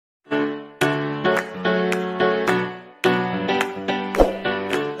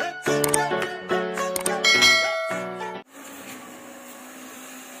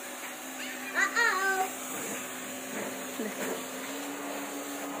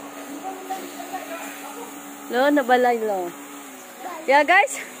Lo, nabalay lo. Ya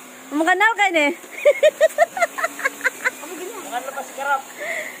guys, kanal ka ni. Jangan lepas kerap.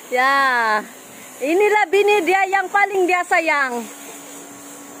 Ya, inilah bini dia yang paling dia sayang.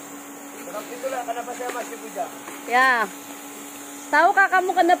 Kerap itulah kenapa saya masih bujang. Ya, tahukah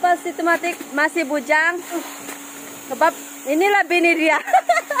kamu kenapa sistematik masih bujang? Sebab inilah bini dia.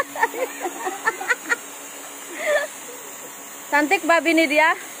 Cantik bah bini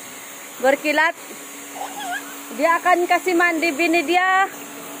dia, berkilat. Dia akan kasih mandi bini dia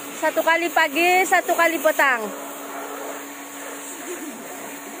 1 kali pagi, 1 kali petang.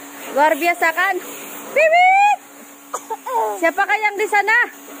 Luar biasa kan? Bibit! Siapakah yang di sana?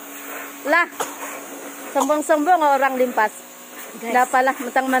 Lah, sombong-sombong orang limpas. Tidak apalah,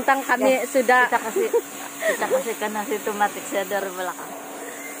 mentang-mentang kami guys, sudah kita kasihkan nasi tomatik saya dari belakang.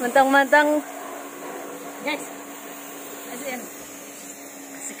 Mentang-mentang guys,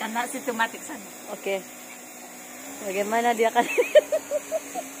 kasihkan nasi tomatik sana. Oke. Bagaimana dia kan?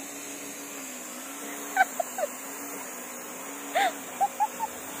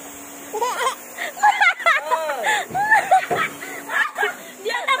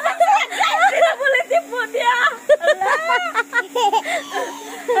 Dia dapat tidak boleh tipu dia.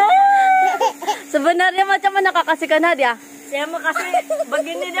 Sebenarnya macam mana kak kasihkan hadiah? Saya mau kasih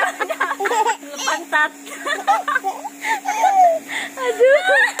begini dia pantat. Aduh.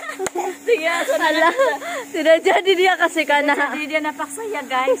 Dia Alah, tidak jadi dia kasihkan. Jadi dia napak saya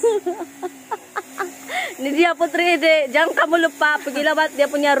guys. Ini dia Putri Ide. Jangan kamu lupa pergi lewat dia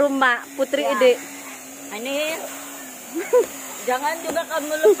punya rumah Putri Ya. Ide. Ini jangan juga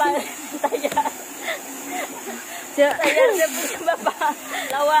kamu lupa saya. Saya punya bapak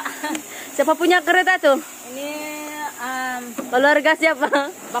lawa. Siapa punya kereta tuh? Ini Keluarga siapa?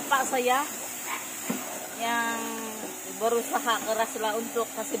 bapak saya yang berusaha keraslah untuk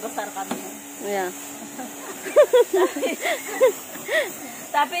kasih besar kami. Ya.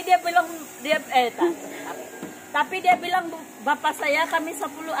 Tapi dia bilang tapi dia bilang bapak saya kami 10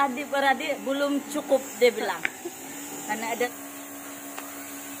 adik-beradik belum cukup dia bilang. Karena ada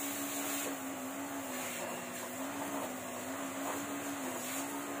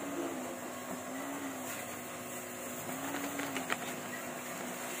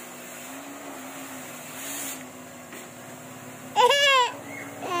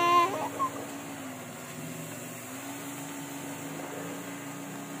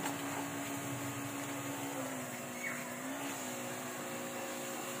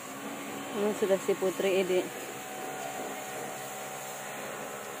sudah si Putri Ide.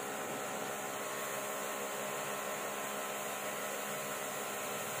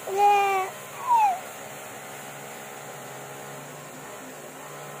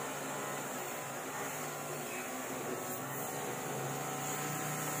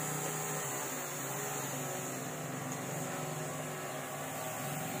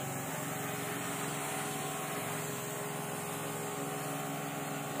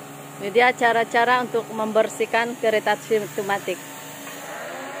 Ini dia cara-cara untuk membersihkan kereta sistematik.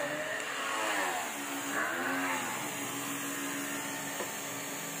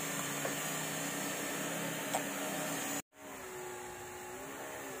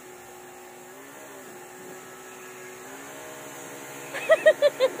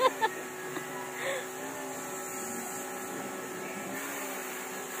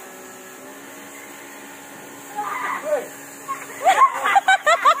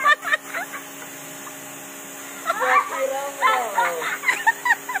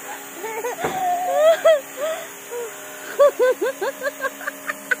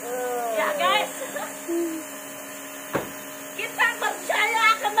 ya guys. Kita percaya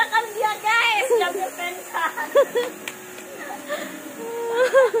akan dia guys. Jangan pensan.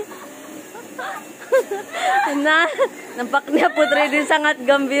 Nah, nampaknya Putri Ide sangat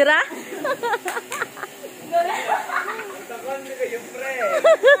gembira.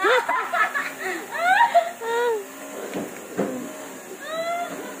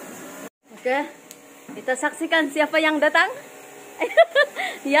 Oke, kita saksikan siapa yang datang.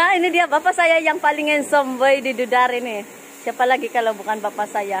 Ya, ini dia bapak saya yang paling handsome boy di Dudar ini. Siapa lagi kalau bukan bapak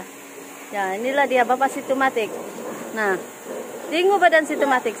saya? Ya, inilah dia bapak sistematik. Nah, tinggu badan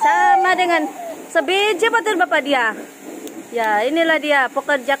sistematik sama dengan sebiji betul bapak dia. Ya, inilah dia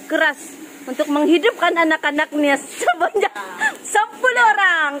pekerja keras untuk menghidupkan anak-anaknya sebanyak 10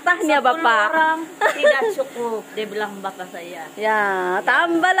 orang. Tahnya 10 bapak. orang tidak cukup, dia bilang bapak saya. Ya,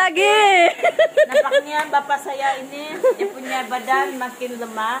 tambah lagi. Nampaknya bapak saya ini dia punya badan makin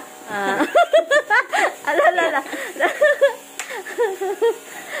lemah. Alah.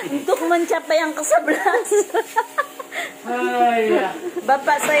 Untuk mencapai yang ke-11. Iya.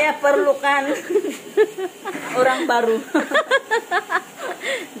 Bapak saya perlukan orang baru.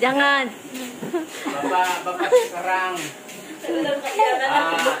 Jangan. Bapak sekarang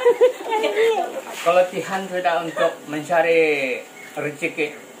keletihan sudah untuk mencari rezeki.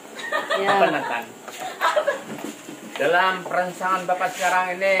 Ya. Penatan. Dalam perancangan Bapak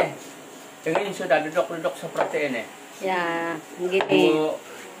sekarang ini, ingin sudah duduk-duduk seperti ini. Ya, begini.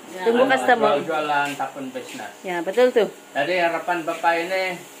 Tunggu customer. Jualan takun bisnis. Ya, betul tuh. Jadi harapan Bapak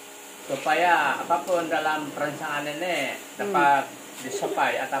ini supaya apapun dalam perancangan ini dapat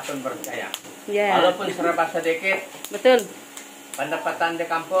dicapai ataupun berjaya. Ya. Walaupun serba sedikit, Betul. pendapatan di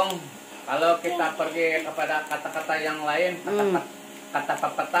kampung, kalau kita pergi kepada kata-kata yang lain, kata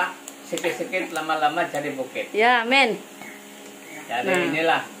pepatah, sikit-sikit lama-lama jadi bukit. Ya, amin. Jadi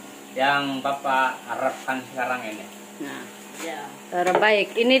inilah yang Bapak harapkan sekarang ini. Nah, Ya.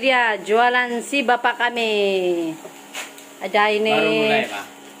 terbaik. Ini dia jualan si bapak kami. Ada ini. Baru mulai, Pak.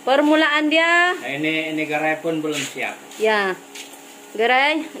 Permulaan dia. Nah, ini gerai pun belum siap. Ya.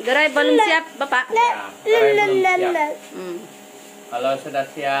 Gerai belum siap, Bapak. Ya, gerai belum siap. Kalau sudah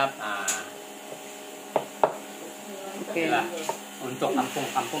siap, Oke. inilah untuk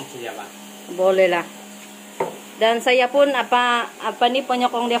kampung-kampung saja, Pak. Boleh lah. Dan saya pun apa nih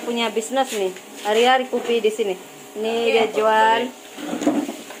penyokong dia punya bisnis nih. Hari-hari kopi di sini. Ini dia jual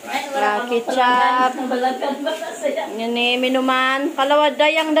kecap. Ini minuman. Kalau ada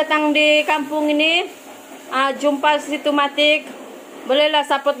yang datang di kampung ini, jumpa sistematik, bolehlah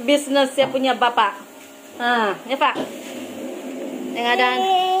support bisnis saya punya bapak. Ya Pak. Yang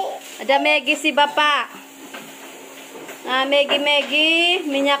ada Maggie si bapak. Maggie,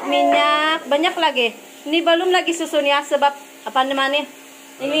 minyak, banyak lagi. Ini belum lagi susunya sebab apa namanya?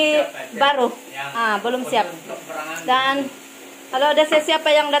 Ini baru. Belum siap. Dan kalau ada siapa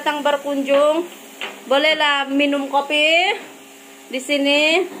yang datang berkunjung, bolehlah minum kopi di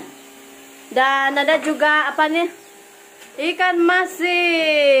sini. Dan ada juga apa nih? Ikan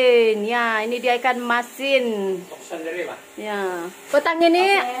masin. Ya, ini dia ikan masin. Sendiri, Pak. Ya. Petang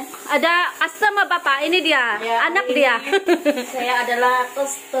ini ada customer Bapak. Ini dia, Ya, anak ini dia. Saya adalah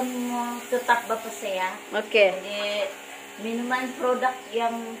customer tetap bapak saya. Oke. Jadi minuman produk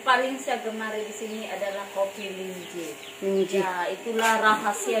yang paling saya gemari di sini adalah kopi linji. Ya, itulah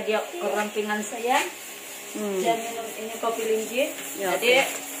rahasia dia kerampingan saya. Saya minum ini kopi linji. Ya, Jadi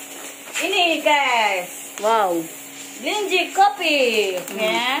ini guys, Wow. linji kopi.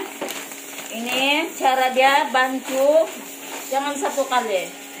 Ya. Ini cara dia bantu, jangan satu kali.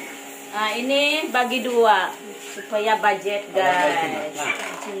 Nah, ini bagi dua supaya budget guys,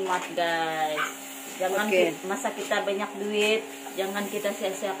 jimat guys. Jangan masa kita banyak duit, jangan kita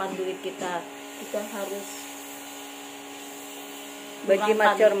sia-siakan duit kita. Kita harus Bagi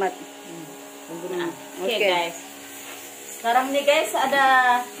cermat. penggunaan. Oke guys. Sekarang nih guys ada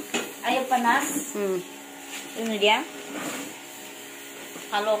air panas. Ini dia.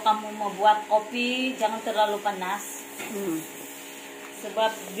 Kalau kamu mau buat kopi, jangan terlalu panas.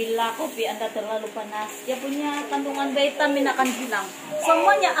 Sebab bila kopi Anda terlalu panas, dia punya kandungan vitamin akan hilang.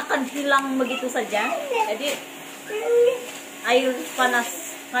 Semuanya akan hilang begitu saja. Jadi air panas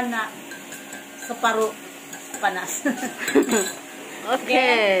karena separuh panas. Oke.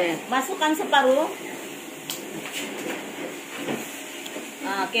 Masukkan separuh.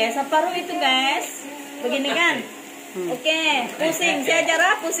 Oke, separuh itu guys. Begini kan? Oke, pusing. Saya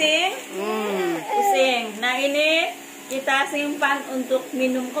cara pusing. Pusing. Nah, ini kita simpan untuk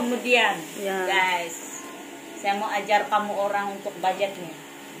minum kemudian. Ya. Guys, saya mau ajar kamu orang untuk budgetnya.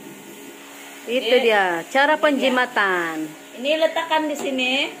 Itu dia cara penjimatan. Ini letakkan di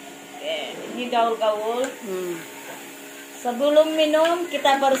sini. Oke, ini gaul-gaul. Sebelum minum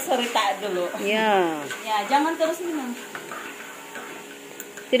kita berserita dulu. Ya. Ya, jangan terus minum.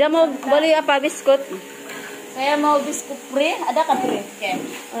 Tidak mau beli apa biskut? Saya mau biskuit free, ada kan free? Oke.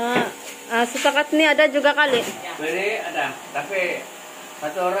 Setakat ini ada juga kali. Beri ada, tapi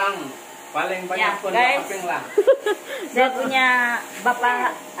satu orang paling banyak Ya, pun guys. keping lah. Saya punya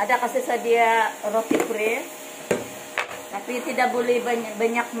bapak ada kasih sedia roti free, tapi tidak boleh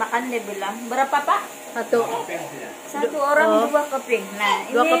banyak makan dia bilang. Berapa Pak? Satu. Keping saja. Satu orang 2 keping.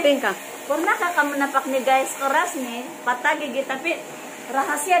 Nah, Dua ini keping kah? pernahkah kamu nampak nih guys keras nih, patah gigi, tapi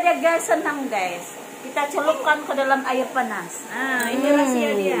rahasia dia guys senang guys. Kita celupkan ke dalam air panas. Ini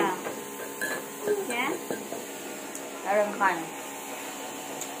rahasia dia. Ya. Taruhkan.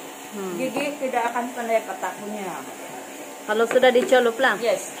 Gigi tidak akan pandai patah punya. Kalau sudah dicelup lah.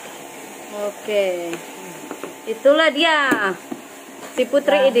 Yes. Oke. Itulah dia. Si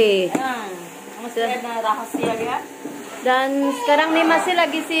Putri ini. Masih ada rahasia dia. Dan sekarang nih masih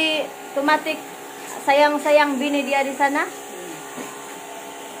lagi si Tomatik sayang-sayang bini dia di sana.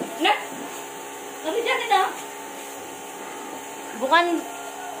 Bukan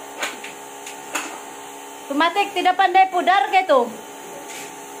Tumatik, tidak pandai pudar kayak tuh.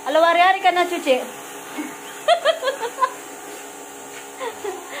 Kalau hari-hari kena cuci.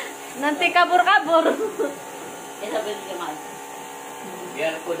 Nanti kabur-kabur.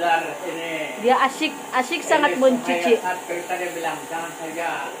 Biar pudar ini. Dia asyik sangat mencuci. Kita dia bilang jangan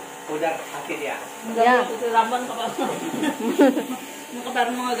saja pudar hati dia. Ya. Rambut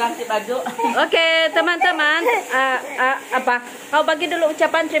baru mau ganti baju. Oke, teman-teman, apa? Kau bagi dulu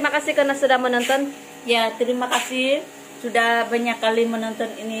ucapan terima kasih karena sudah menonton. Ya, terima kasih sudah banyak kali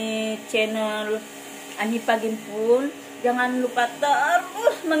menonton ini channel Ani Pagimpun. Jangan lupa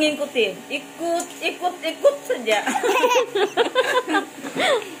terus mengikuti, ikut saja.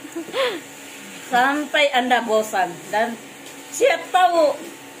 Sampai Anda bosan dan siap tahu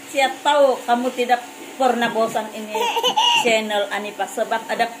kamu tidak pernah bosan ini channel Anipa sebab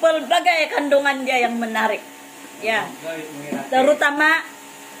ada pelbagai kandungan dia yang menarik. Ya. Terutama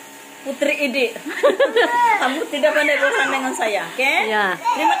Putri Idi. Kamu tidak pandai bosan dengan saya, oke? Okay? Ya.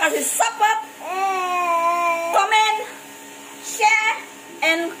 Terima kasih, support, komen, share,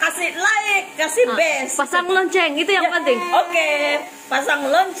 and kasih like, kasih best. Pasang lonceng itu yang penting. Oke, pasang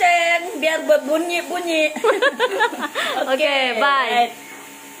lonceng biar berbunyi-bunyi. Oke, bye. Right.